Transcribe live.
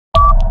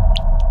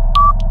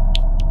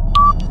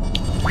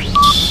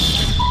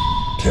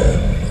10,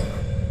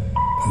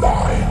 9,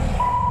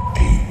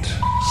 8,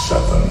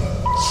 7,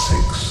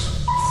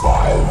 6,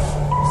 5,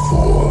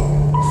 4,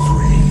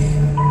 3,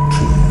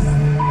 2,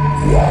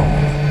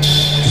 1,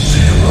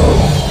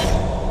 0.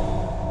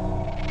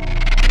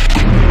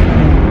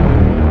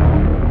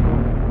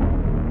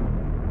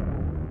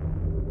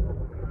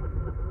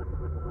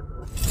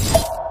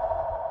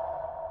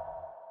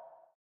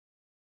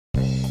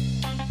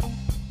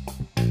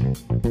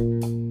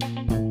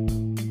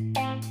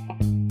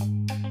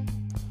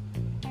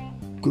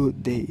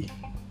 Good day.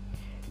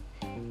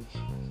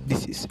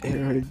 This is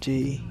Errol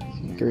J.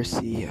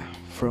 Garcia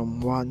from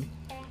 1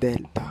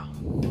 Delta.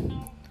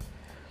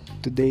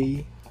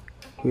 Today,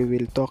 we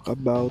will talk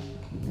about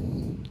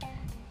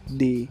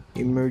the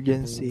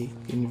emergency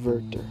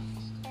inverter.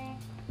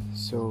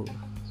 So,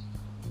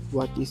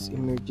 what is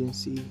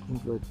emergency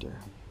inverter?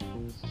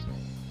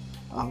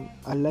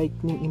 A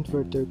lightning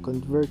inverter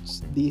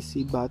converts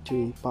DC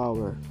battery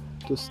power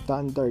to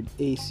standard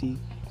AC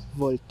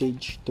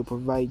voltage to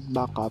provide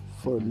backup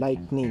for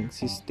lightning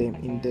system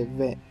in the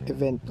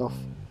event of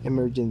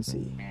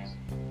emergency.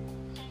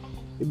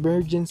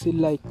 Emergency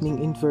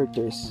lightning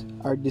inverters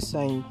are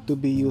designed to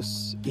be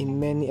used in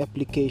many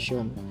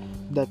applications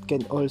that can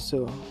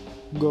also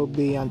go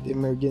beyond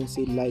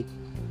emergency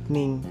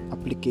lightning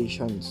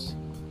applications.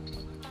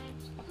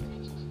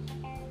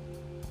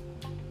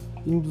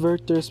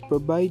 Inverters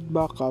provide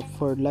backup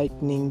for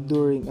lightning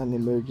during an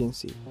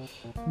emergency.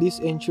 This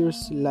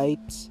ensures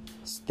lights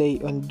stay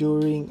on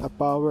during a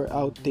power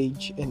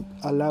outage and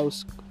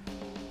allows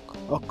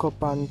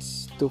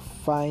occupants to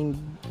find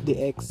the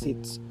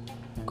exits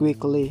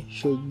quickly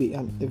should be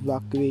an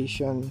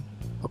evacuation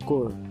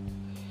occur.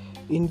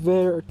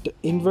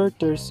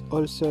 Inverters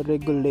also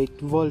regulate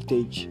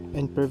voltage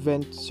and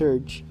prevent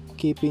surge,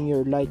 keeping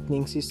your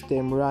lighting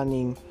system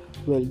running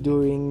well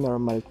during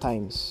normal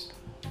times.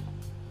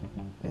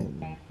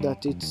 And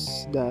that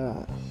is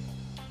the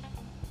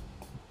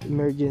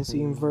emergency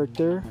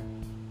inverter.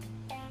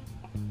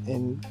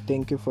 And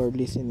thank you for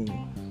listening.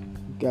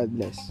 God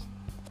bless.